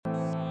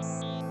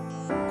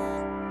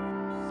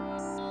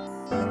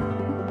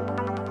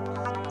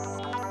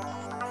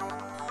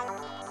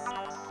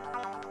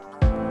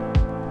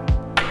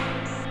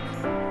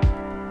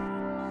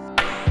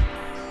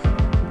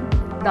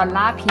ดอลล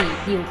าร์พี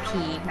ยิว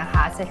พีนะค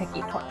ะเศรษฐกิ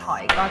จถดถอ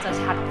ยก็จะ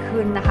ชัด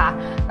ขึ้นนะคะ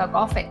แล้ว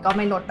ก็เฟดก็ไ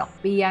ม่ลดดอก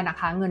เบี้ยนะ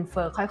คะเงินเ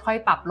ฟ้อค่อย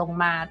ๆปรับลง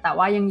มาแต่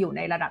ว่ายังอยู่ใ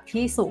นระดับ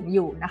ที่สูงอ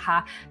ยู่นะคะ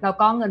แล้ว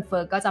ก็เงินเฟ้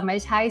อก็จะไม่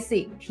ใช่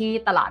สิ่งที่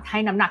ตลาดให้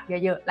น้ำหนัก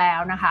เยอะๆแล้ว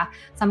นะคะ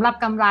สำหรับ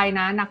กำไร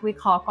นะนักวิ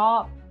เคราะห์ก็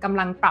กำ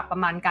ลังปรับปร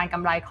ะมาณการก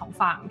ำไรของ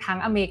ฝั่งทั้ง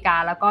อเมริกา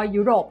แล้วก็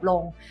ยุโรปล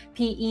ง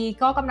PE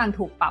ก็กำลัง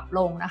ถูกปรับล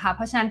งนะคะเพ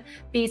ราะฉะนั้น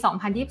ปี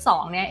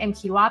 2022 เนี่ย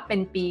คิดว่าเป็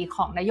นปีข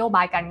องนโยบ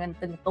ายการเงิน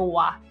ตึงตัว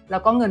แล้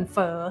วก็เงินเ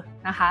ฟ้อ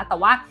นะคะแต่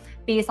ว่า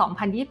ปี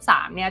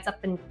 2023 เนี่ยจะ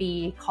เป็นปี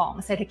ของ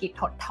เศรษฐกิจ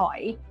ถดถอย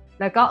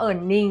แล้วก็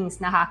earnings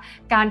นะคะ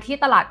การที่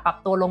ตลาดปรับ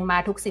ตัวลงมา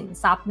ทุกสิน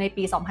ทรัพย์ใน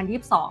ปี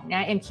 2022 เนี่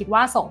ยคิดว่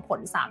าส่งผล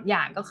 3 อย่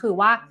างก็คือ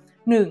ว่า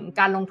1.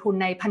 การลงทุน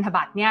ในพันธ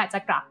บัตรเนี่ยจะ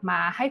กลับมา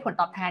ให้ผล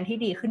ตอบแทนที่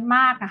ดีขึ้นม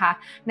ากนะคะ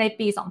ใน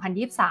ปี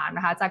 2023 น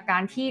ะคะจากกา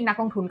รที่นัก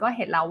ลงทุนก็เ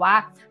ห็นแล้วว่า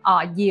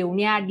yield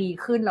เนี่ยดี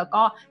ขึ้นแล้ว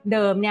ก็เ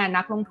ดิมเนี่ย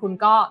นักลงทุน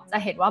ก็จะ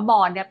เห็นว่าบ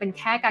อนด์เนี่ยเป็นแ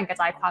ค่การกระ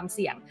จายความเ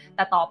สี่ยงแ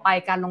ต่ต่อไป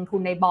การลงทุ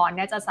นในบอนด์เ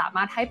นี่ยจะสาม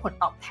ารถให้ผล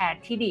ตอบแทน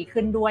ที่ดี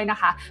ขึ้นด้วยนะ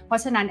คะเพรา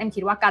ะฉะนั้น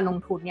คิดว่าการลง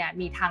ทุนเนี่ย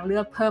มีทางเลื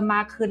อกเพิ่มม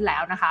ากขึ้นแล้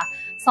วนะคะ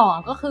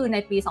2ก็คือใน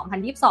ปี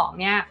 2022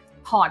 เนี่ย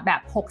พอร์ตแบ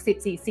บ 60-40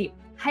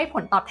ให้ผ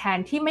ลตอบแทน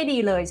ที่ไม่ดี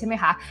เลยใช่ไหม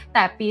คะแ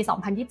ต่ปี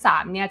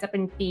 2023 เนี่ยจะเป็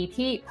นปี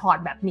ที่พอร์ต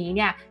แบบนี้เ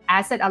นี่ย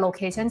asset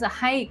allocation จะ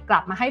ให้กลั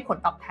บมาให้ผล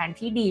ตอบแทน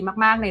ที่ดี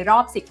มากๆในรอ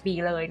บ10 ปี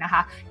เลยนะค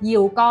ะ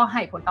yield ก็ใ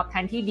ห้ผลตอบแท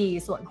นที่ดี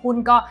ส่วนหุ้น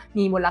ก็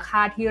มีมูลค่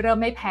าที่เริ่ม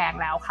ไม่แพง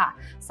แล้วค่ะ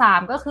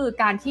3ก็คือ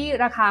การที่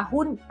ราคา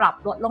หุ้นปรับ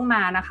ลดลงม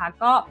านะคะ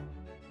ก็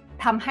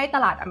ทำให้ต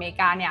ลาดอเมริ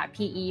กาเนี่ย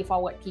PE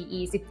forward PE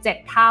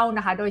 17 เท่าน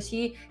ะคะโดย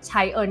ที่ใ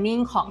ช้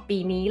earning ของปี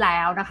นี้แล้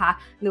วนะคะ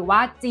หรือว่า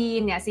จีน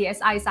เนี่ย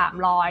CSI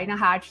 300นะ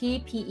คะที่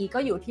PE ก็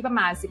อยู่ที่ประ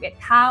มาณ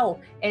11 เท่า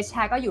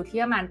H-share ก็อยู่ที่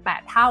ประมาณ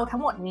8 เท่าทั้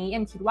งหมดนี้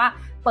คิดว่า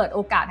เปิดโอ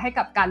กาสให้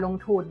กับการลง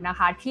ทุนนะค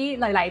ะที่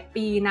หลายๆ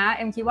ปีนะ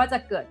คิดว่า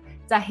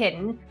จะเห็น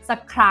สัก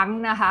ครั้ง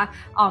นะคะ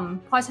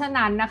เพราะฉะ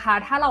นั้นนะคะ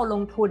ถ้าเราล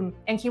งทุน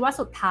คิดว่า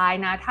สุดท้าย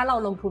นะถ้าเรา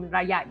ลงทุนร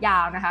ะยะยา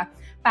วนะคะ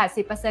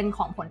 80% ข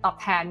องผลตอบ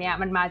แทนเนี่ย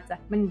มั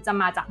นจะ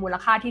มาจากมูล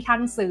ค่าที่ท่า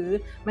นซื้อ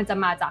มันจะ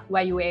มาจาก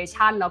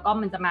valuation แล้วก็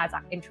มันจะมาจา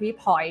ก entry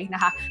point น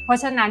ะคะเพรา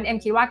ะฉะนั้น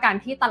คิดว่าการ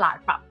ที่ตลาด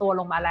ปรับตัว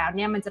ลงมาแล้วเ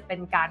นี่ยมันจะเป็น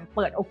การเ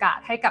ปิดโอกาส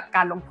ให้กับก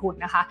ารลงทุน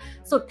นะคะ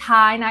สุด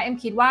ท้ายนะ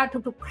คิดว่า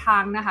ทุกๆค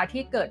รั้งนะคะ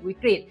ที่เกิดวิ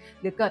กฤต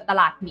หรือเกิดต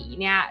ลาดหมี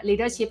เนี่ย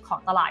leadership ของ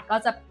ตลาดก็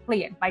จะเป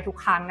ลี่ยนไปทุก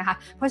ครั้งนะคะ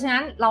เพราะฉะนั้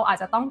นเราอาจ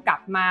จะต้องกลั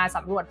บมาส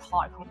ำรวจพ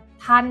อร์ตของ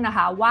ท่านนะค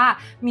ะว่า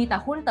มีแต่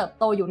หุ้นเติบ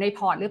โตอยู่ในพ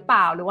อร์ตหรือเป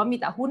ล่าหรือว่ามี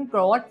แต่หุ้น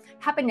growth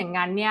ถ้าเป็นอย่าง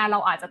นั้นเนี่ยเรา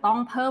อาจจะต้อง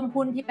เพิ่ม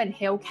หุ้นที่เป็น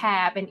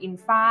healthcare เป็น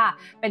infra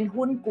เป็น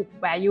หุ้นกลุ่ม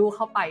value เ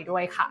ข้าไปด้ว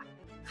ยค่ะ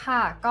ค่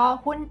ะก็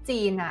หุ้น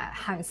จีน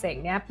ห่างเส็ง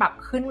เนี่ยปรับ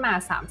ขึ้นมา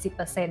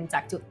 30% จา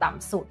กจุดต่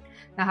ำสุด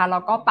นะคะแล้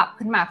วก็ปรับ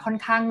ขึ้นมาค่อน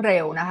ข้างเร็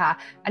วนะคะ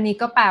อันนี้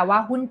ก็แปลว่า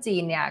หุ้นจี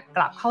นเนี่ยก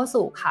ลับเข้า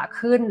สู่ขา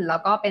ขึ้นแล้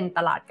วก็เป็นต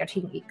ลาดกระ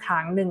ทิงอีกค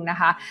รั้งหนึ่งนะ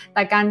คะแ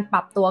ต่การป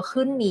รับตัว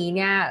ขึ้นนี้เ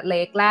นี่ยเล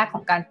ขแรกข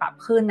องการปรับ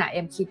ขึ้น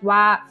คิดว่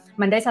า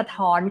มันได้สะ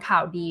ท้อนข่า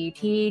วดี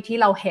ที่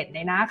เราเห็นใน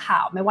หน้าข่า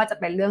วไม่ว่าจะ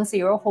เป็นเรื่อง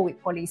zero covid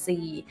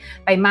policy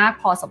ไปมาก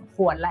พอสมค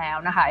วรแล้ว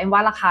นะคะว่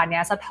าราคาเนี้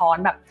ยสะท้อน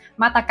แบบ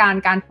มาตรการ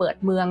การเปิด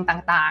เมือง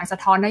ต่างๆสะ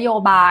ท้อนนโย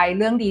บาย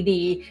เรื่อง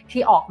ดีๆ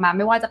ที่ออกมาไ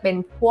ม่ว่าจะเป็น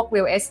พวก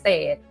real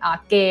estate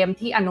เกม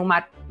ที่อนุมั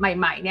ติใ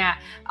หม่ๆเนี่ย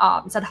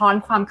สะท้อน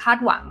ความคาด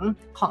หวัง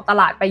ของต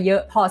ลาดไปเยอ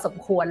ะพอสม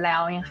ควรแล้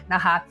วน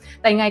ะคะ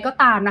แต่ยังไงก็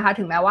ตามนะคะ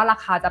ถึงแม้ว่ารา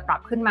คาจะปรั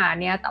บขึ้นมา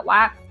เนี่ยแต่ว่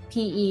า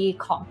PE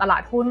ของตลา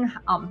ดหุ้น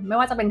ไม่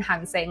ว่าจะเป็นหา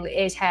งเส็งหรือ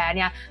A-share เ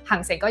นี่ยหา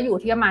งเส็งก็อยู่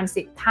ที่ประมาณ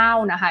10 เท่า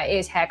นะคะ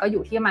A-share ก็อ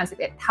ยู่ที่ประมาณ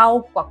11 เท่า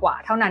กว่า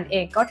เท่านั้นเอ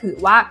งก็ถือ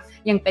ว่า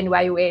ยังเป็น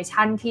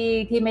valuation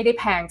ที่ไม่ได้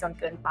แพงจน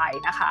เกินไป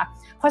นะคะ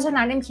เพราะฉะ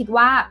นั้นคิด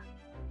ว่า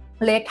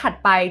เลขถัด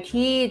ไป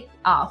ที่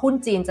หุ้น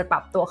จีนจะปรั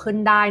บตัวขึ้น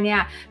ได้เนี่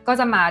ยก็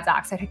จะมาจา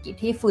กเศรษฐกิจ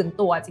ที่ฟื้น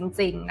ตัวจ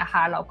ริงๆนะค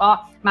ะแล้วก็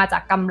มาจา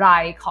กกำไร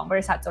ของบ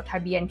ริษัทจดทะ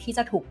เบียนที่จ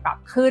ะถูกปรับ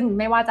ขึ้น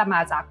ไม่ว่าจะม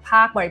าจากภ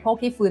าคบริโภค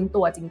ที่ฟื้น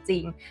ตัวจริ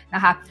งๆน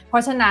ะคะเพรา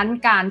ะฉะนั้น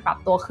การปรับ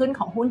ตัวขึ้นข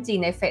องหุ้นจีน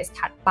ในเฟส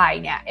ถัดไป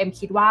เนี่ย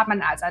คิดว่ามัน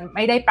อาจจะไ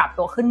ม่ได้ปรับ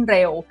ตัวขึ้นเ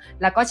ร็ว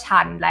แล้วก็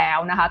ชันแล้ว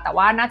นะคะแต่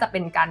ว่าน่าจะเป็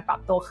นการปรับ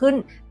ตัวขึ้น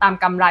ตาม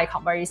กำไรขอ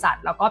งบริษัท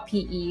แล้วก็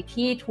PE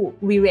ที่ถูก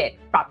re-rate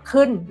ปรับ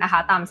ขึ้นนะคะ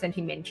ตาม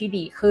sentiment ที่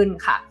ดีขึ้น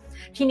ค่ะ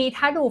ทีนี้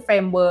ถ้าดูเฟร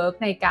มเวิร์ก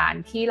ในการ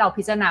ที่เรา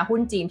พิจารณาหุ้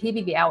นจีนที่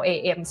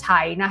BBLAM ใช้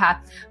นะคะ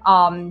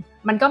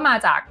มันก็มา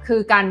จากคื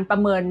อการประ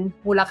เมิน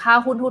มูลค่า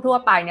หุ้นทั่ว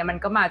ๆไปเนี่ยมัน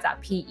ก็มาจาก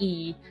PE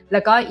แล้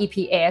วก็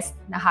EPS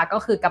นะคะก็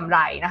คือกำไร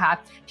นะคะ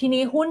ที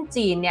นี้หุ้น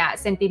จีนเนี่ย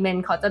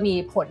sentiment เขาจะมี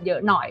ผลเยอ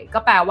ะหน่อยก็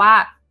แปลว่า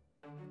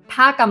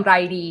ถ้ากำไร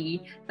ดี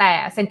แต่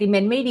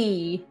sentiment ไม่ดี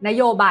น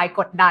โยบาย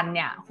กดดันเ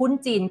นี่ยหุ้น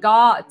จีนก็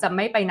จะไ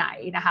ม่ไปไหน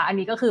นะคะอัน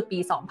นี้ก็คือปี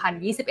 2021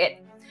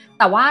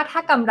แต่ว่าถ้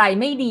ากำไร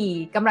ไม่ดี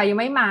กำไรยัง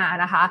ไม่มา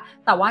นะคะ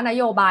แต่ว่าน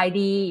โยบาย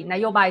ดีน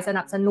โยบายส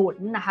นับสนุน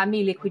นะคะมี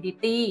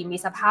liquidity มี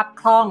สภาพ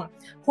คล่อง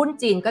หุ้น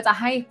จีนก็จะ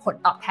ให้ผล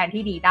ตอบแทน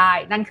ที่ดีได้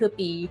นั่นคือ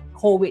ปี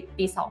โควิด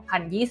ปี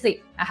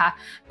 2020นะคะ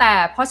แต่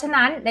เพราะฉะ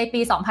นั้นใน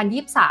ปี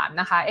 2023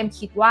นะคะ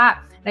คิดว่า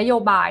นโย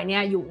บายเนี่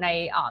ยอยู่ใน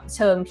เ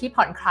ชิงที่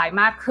ผ่อนคลาย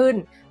มากขึ้น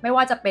ไม่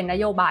ว่าจะเป็นน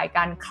โยบายก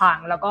ารคลัง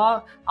แล้วก็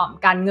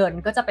การเงิน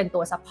ก็จะเป็นตั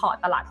วซัพพอร์ต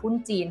ตลาดหุ้น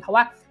จีนเพราะ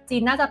ว่า จี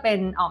นน่าจะเป็น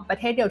ประ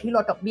เทศเดียวที่ล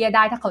ดดอกเบี้ยไ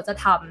ด้ถ้าเขาจะ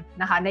ท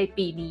ำนะคะใน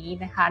ปีนี้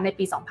นะคะใน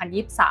ปี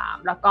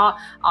 2023 แล้วก็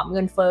เ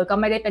งินเฟ้อก็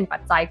ไม่ได้เป็นปั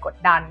จจัยกด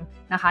ดัน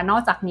นะคะนอ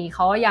กจากนี้เข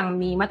ายัง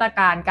มีมาตร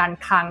การการ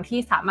คลังที่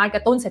สามารถก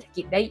ระตุ้นเศรษฐ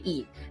กิจได้อี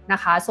กนะ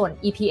คะส่วน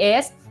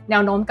EPS แน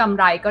วโน้มกำ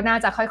ไรก็น่า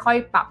จะค่อย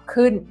ๆปรับ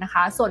ขึ้นนะค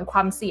ะส่วนคว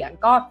ามเสี่ยง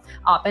ก็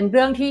เป็นเ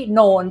รื่องที่โ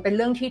นนเป็นเ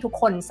รื่องที่ทุก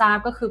คนทราบ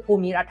ก็คือภู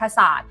มิรัฐศ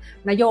าสตร์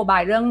นโยบา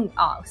ยเรื่อง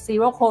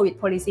zero covid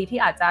policy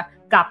ที่อาจจะ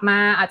กลับมา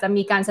อาจจะ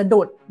มีการสะ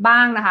ดุดบ้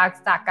างนะคะ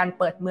จากการ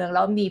เปิดเมืองแ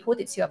ล้วมีผู้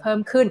ติดเชื้อเพิ่ม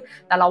ขึ้น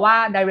แต่เราว่า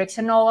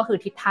directional ก็คือ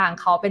ทิศทาง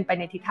เขาเป็นไป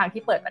ในทิศทาง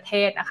ที่เปิดประเท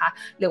ศนะคะ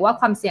หรือว่า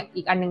ความเสี่ยง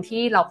อีกอันนึง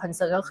ที่เราคอนเ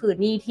ซิร์นก็คือ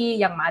หนี้ที่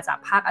ยังมาจาก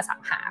ภาคอสั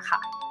งหาค่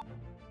ะ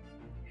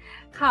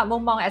มุ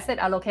มมอง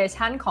asset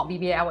allocation ของ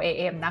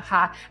BBLAM นะค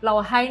ะเรา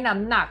ให้น้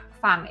ำหนัก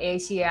ฝั่งเอ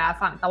เชีย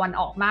ฝั่งตะวัน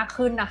ออกมาก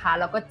ขึ้นนะคะ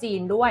แล้วก็จี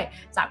นด้วย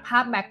จากภา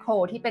พแมคโคร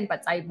ที่เป็นปัจ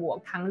จัยบวก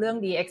ทั้งเรื่อง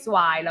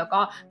DXY แล้วก็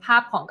ภา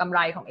พของกำไร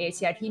ของเอเ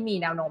ชียที่มี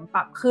แนวโน้มป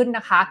รับขึ้นน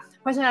ะคะ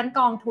เพราะฉะนั้น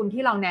กองทุน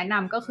ที่เราแนะน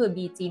ำก็คือ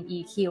BGEN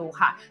EQ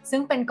ค่ะซึ่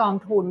งเป็นกอง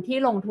ทุนที่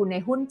ลงทุนใน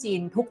หุ้นจี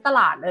นทุกตล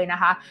าดเลยนะ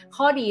คะ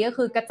ข้อดีก็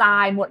คือกระจา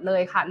ยหมดเล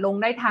ยค่ะลง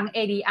ได้ทั้ง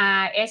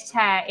ADR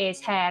H-share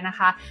A-share นะค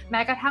ะแม้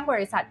กระทั่งบ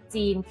ริษัท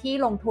จีนที่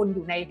ลงทุนอ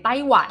ยู่ในไต้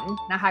หวัน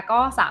นะคะก็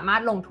สามาร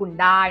ถลงทุน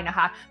ได้นะค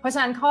ะเพราะฉะ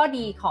นั้นข้อ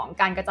ดีของ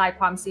การกระจาย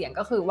ความเสี่ยง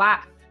ก็คือว่า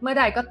เมื่อ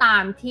ใดก็ตา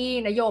มที่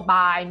นโยบ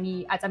าย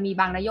อาจจะมี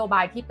บางนโยบ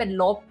ายที่เป็น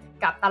ลบ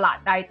กับตลาด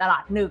ใดตลา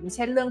ดหนึ่งเ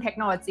ช่นเรื่องเทค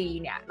โนโลยี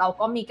เนี่ยเรา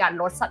ก็มีการ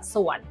ลดสัด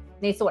ส่วน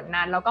ในส่วน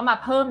นั้นแล้วก็มา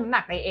เพิ่มน้ำห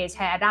นักใน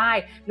A-share ได้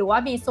หรือว่า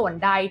มีส่วน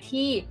ใด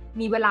ที่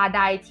มีเวลาใ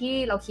ดที่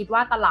เราคิดว่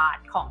าตลาด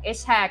ของ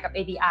H-share กับ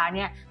ADR เ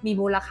นี่ยมี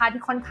มูลค่า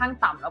ที่ค่อนข้าง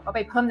ต่ำเราก็ไป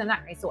เพิ่มน้ำหนั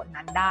กในส่วน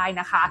นั้นได้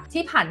นะคะ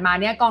ที่ผ่านมา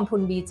เนี่ยกองทุ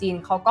น BGEN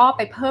เขาก็ไ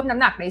ปเพิ่มน้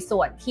ำหนักในส่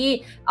วนที่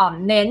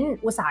เน้น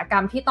อุตสาหกร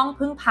รมที่ต้อง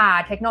พึ่งพา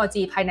เทคโนโล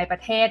ยีภายในปร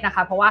ะเทศนะค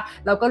ะเพราะว่า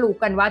เราก็รู้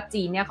กันว่า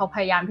จีนเนี่ยเขาพ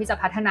ยายามที่จะ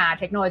พัฒนา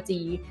เทคโนโล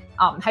ยี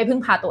ให้พึ่ง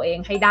พาตัวเอง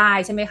ให้ได้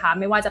ใช่ไหมคะ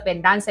ไม่ว่าจะเป็น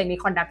ด้านเซมิ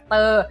คอนดักเต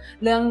อร์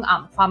เรื่อง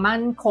ความ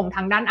มั่นคงท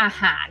างด้านอา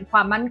หารคว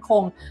ามมั่นค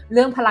งเ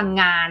รื่องพลัง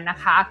งานนะ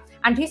คะ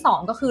อันที่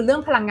2ก็คือเรื่อ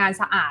งพลังงาน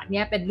สะอาดเ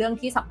นี่ยเป็นเรื่อง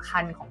ที่สำคั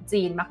ญของ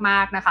จีนมา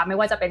กๆนะคะไม่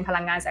ว่าจะเป็นพลั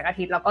งงานแสงอา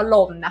ทิตย์แล้วก็ล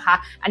มนะคะ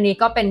อันนี้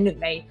ก็เป็นหนึ่ง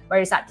ในบ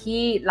ริษัท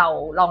ที่เรา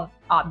ลอง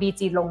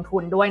BGEN ลงทุ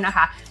นด้วยนะค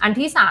ะอัน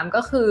ที่3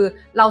ก็คือ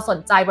เราสน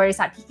ใจบริ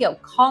ษัทที่เกี่ยว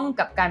ข้อง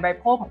กับการบริ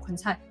โภคของ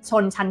ช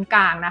นชั้นก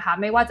ลางนะคะ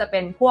ไม่ว่าจะเป็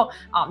นพวก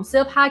เสื้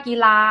อผ้ากี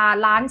ฬา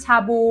ร้านชา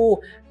บู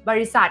บ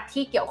ริษัท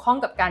ที่เกี่ยวข้อง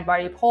กับการบ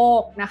ริโภค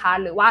นะคะ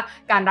หรือว่า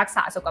การรักษ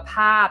าสุขภ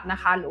าพนะ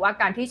คะหรือว่า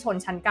การที่ชน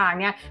ชั้นกลาง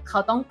เนี่ยเขา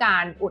ต้องกา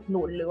รอุดห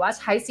นุนหรือว่า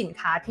ใช้สิน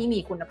ค้าที่มี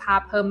คุณภาพ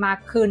เพิ่มมาก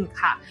ขึ้น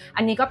ค่ะ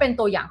อันนี้ก็เป็น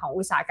ตัวอย่างของ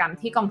อุตสาหกรรม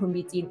ที่กองทุน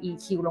BGEN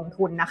EQ ลง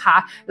ทุนนะคะ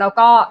แล้ว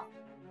ก็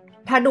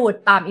ถ้าดู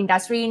ตามอินดั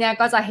สทรีเนี่ย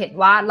ก็จะเห็น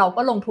ว่าเรา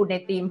ก็ลงทุนใน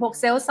ธีมพวก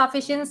self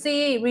sufficiency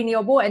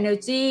renewable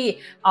energy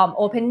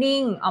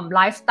opening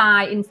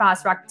lifestyle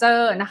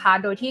infrastructure นะคะ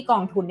โดยที่กอ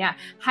งทุนเนี่ย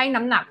ให้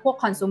น้ำหนักพวก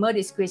consumer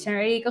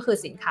discretionary ก็คือ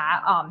สินค้า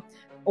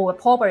อุป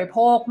โภคบริโภ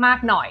คมาก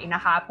หน่อยน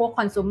ะคะพวก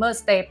consumer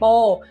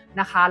staple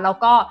นะคะแล้ว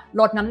ก็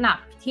ลดน้ำหนัก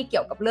ที่เกี่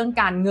ยวกับเรื่อง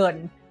การเงิน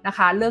นะค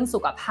ะเรื่องสุ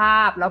ขภา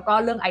พแล้วก็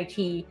เรื่อง IT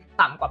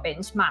ต่ำกว่า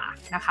benchmark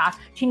นะคะ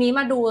ทีนี้ม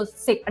าดู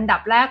10อันดั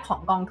บแรกของ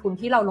กองทุน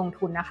ที่เราลง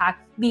ทุนนะคะ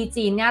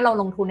BGEN เนี่ยเรา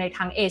ลงทุนใน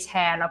ทั้ง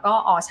A-share แล้วก็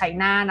All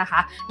China นะคะ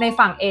ใน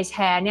ฝั่ง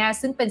A-share เนี่ย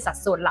ซึ่งเป็นสัด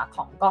ส่วนหลักข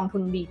องกองทุ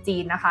น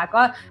BGEN นะคะ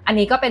ก็อัน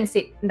นี้ก็เป็น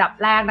10อันดับ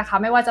แรกนะคะ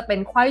ไม่ว่าจะเป็น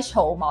ควายโฉ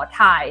วหมอไ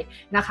ทย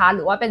นะคะห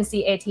รือว่าเป็น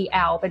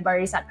CATL เป็นบ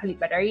ริษัทผลิต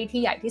แบตเตอรี่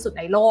ที่ใหญ่ที่สุด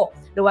ในโลก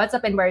หรือว่าจะ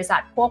เป็นบริษั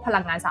ทพวกพลั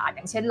งงานสะอาดอ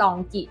ย่างเช่นลอง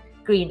กิ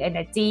Green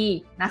Energy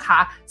นะคะ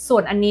ส่ว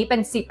นอันนี้เป็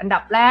น10อันดั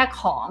บแรก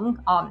ของ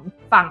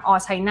ฝั่ง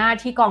All China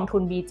ที่กองทุ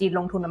น BGEN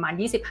ลงทุนประมาณ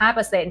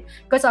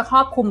 25% ก็จะคร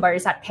อบคลุมบ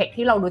ริษัทเทค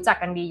ที่เรารู้จัก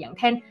กันดีอย่าง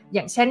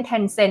เช่น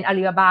Tencent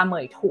Alibaba เหม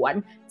ยถวน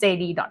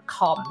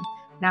JD.com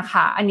นะค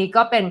ะอันนี้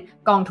ก็เป็น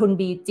กองทุน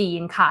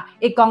BGEN ค่ะ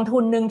อีกกองทุ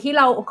นหนึ่งที่เ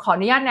ราขออ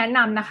นุญาตแนะน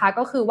ำนะคะ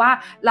ก็คือว่า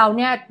เราเ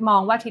นี่ยมอ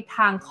งว่าทิศท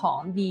างของ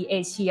B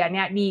Asia เ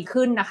นี่ยดี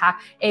ขึ้นนะคะ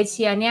เอเ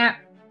ชียเนี่ย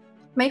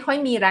ไม่ค่อย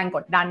มีแรงก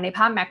ดดันในภ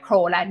าพแมคโคร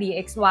และ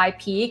DXY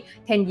peak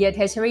 10-year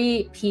Treasury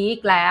peak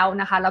แล้ว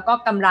นะคะแล้วก็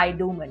กำไร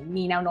ดูเหมือน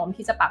มีแนวโน้ม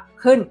ที่จะปรับ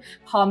ขึ้น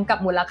พร้อมกับ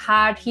มูลค่า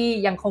ที่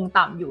ยังคง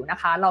ต่ำอยู่นะ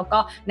คะเราก็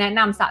แนะน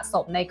ำสะส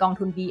มในกอง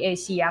ทุน B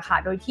Asia ค่ะ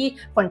โดยที่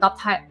ผล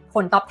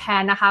ตอบแท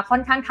นนะคะค่อ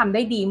นข้างทำไ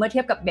ด้ดีเมื่อเที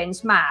ยบกับ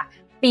benchmark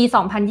ปี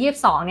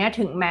 2022 เนี่ย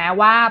ถึงแม้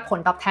ว่าผล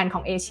ตอบแทนข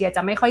องเอเชียจ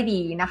ะไม่ค่อย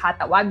ดีนะคะแ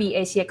ต่ว่า B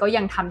Asia ก็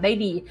ยังทำได้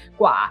ดี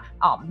กว่า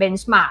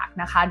benchmark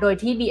นะคะโดย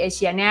ที่ B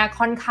Asia เนี่ย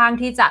ค่อนข้าง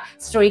ที่จะ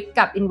strict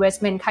กับ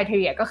investment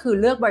criteria ก็คือ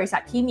เลือกบริษั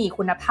ทที่มี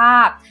คุณภา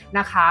พ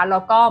นะคะแล้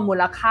วก็มู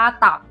ลค่า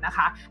ต่ำนะค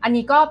ะอัน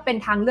นี้ก็เป็น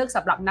ทางเลือกส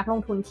ำหรับนักล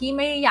งทุนที่ไ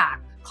ม่อยาก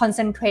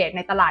concentrate ใ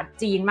นตลาด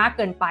จีนมากเ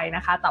กินไปน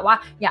ะคะแต่ว่า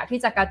อยากที่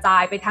จะกระจา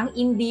ยไปทั้ง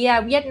อินเดีย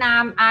เวียดนา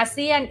มอาเ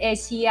ซียนเอ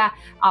เชีย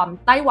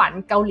ไต้หวัน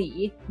เกาหลี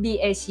B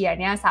Asia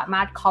เนี่ยสาม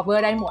ารถ cover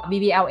ได้หมด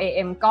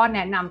BBLAM ก็แน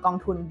ะนำกอง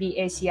ทุน B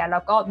Asia แล้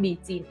วก็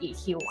BGEN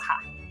EQ ค่ะ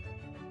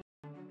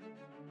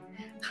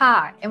ค่ะ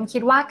เอ็มคิ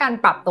ดว่าการ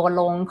ปรับตัว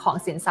ลงของ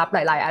สินทรัพย์ห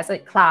ลายๆ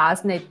asset class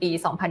ในปี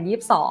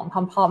 2022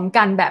 พร้อมๆ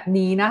กันแบบ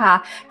นี้นะคะ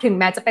ถึง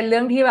แม้จะเป็นเรื่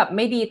องที่แบบไ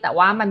ม่ดีแต่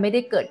ว่ามันไม่ไ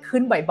ด้เกิดขึ้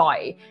นบ่อย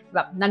ๆแบ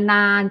บน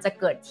านๆจะ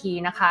เกิดที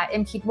นะคะเอ็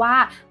มคิดว่า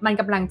มัน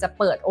กำลังจะ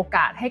เปิดโอก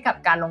าสให้กับ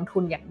การลงทุ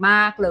นอย่างม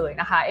ากเลย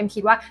นะคะเอ็มคิ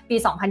ดว่าปี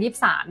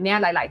 2023 เนี่ย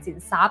หลายๆสิน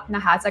ทรัพย์น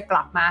ะคะจะก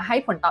ลับมาให้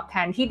ผลตอบแท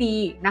นที่ดี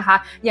นะคะ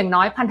อย่างน้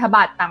อยพันธ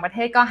บัตรต่างประเท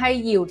ศก็ให้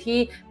yield ที่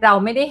เรา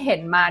ไม่ได้เห็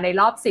นมาใน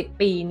รอบ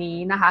10 ปีนี้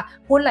นะคะ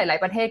หุ้นหลาย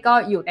ๆประเทศก็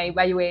อยู่ใน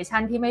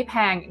valuation ที่ไม่แพ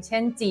งอย่างเช่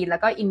นจีนแล้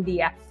วก็อินเดี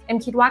ยเอ็ม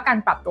คิดว่าการ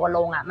ปรับตัวล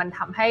งมันท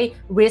ำให้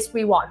risk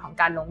reward ของ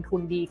การลงทุ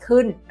นดี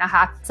ขึ้นนะค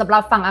ะสำหรั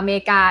บฝั่งอเม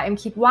ริกาเอ็ม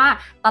คิดว่า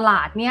ตล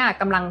าดเนี่ย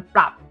กำลังป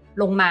รับ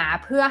ลงมา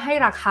เพื่อให้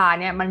ราคา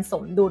เนี่ยมันส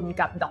มดุล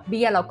กับดอกเ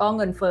บี้ยแล้วก็เ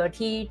งินเฟ้อ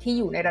ที่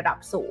อยู่ในระดับ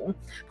สูง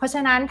เพราะฉ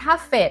ะนั้นถ้า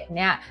เฟดเ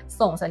นี่ย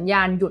ส่งสัญญ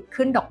าณหยุด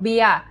ขึ้นดอกเบี้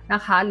ยน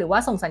ะคะหรือว่า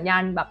ส่งสัญญา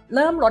ณแบบเ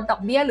ริ่มลดดอ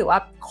กเบี้ยหรือว่า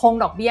คง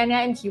ดอกเบี้ยเนี่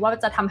ยเอ็มคิดว่า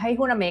จะทำให้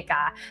หุ้นอเมริก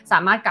าสา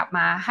มารถกลับม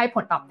าให้ผ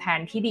ลตอบแทน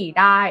ที่ดี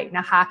ได้น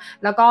ะคะ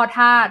แล้วก็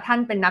ถ้าท่าน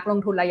เป็นนักลง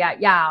ทุนระยะ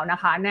ยาวนะ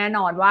คะแน่น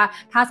อนว่า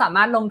ถ้าสาม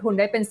ารถลงทุน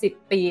ได้เป็น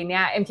10 ปีเนี่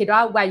ยเอ็มคิดว่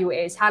า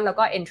valuation แล้ว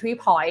ก็ entry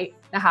point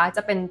นะคะจ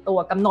ะเป็นตัว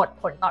กำหนด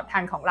ผลตอบแท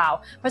นของเรา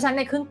เพราะฉะนั้นใ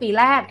นครึ่งปี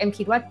แรกเอ็ม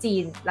คิดว่าจี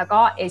นแล้วก็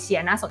เอเชีย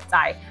น่าสนใจ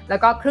แล้ว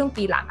ก็ครึ่ง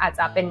ปีหลังอาจ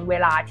จะเป็นเว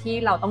ลาที่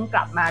เราต้องก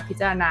ลับมาพิ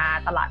จารณา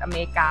ตลาดอเม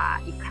ริกา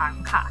อีกครั้ง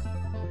ค่ะ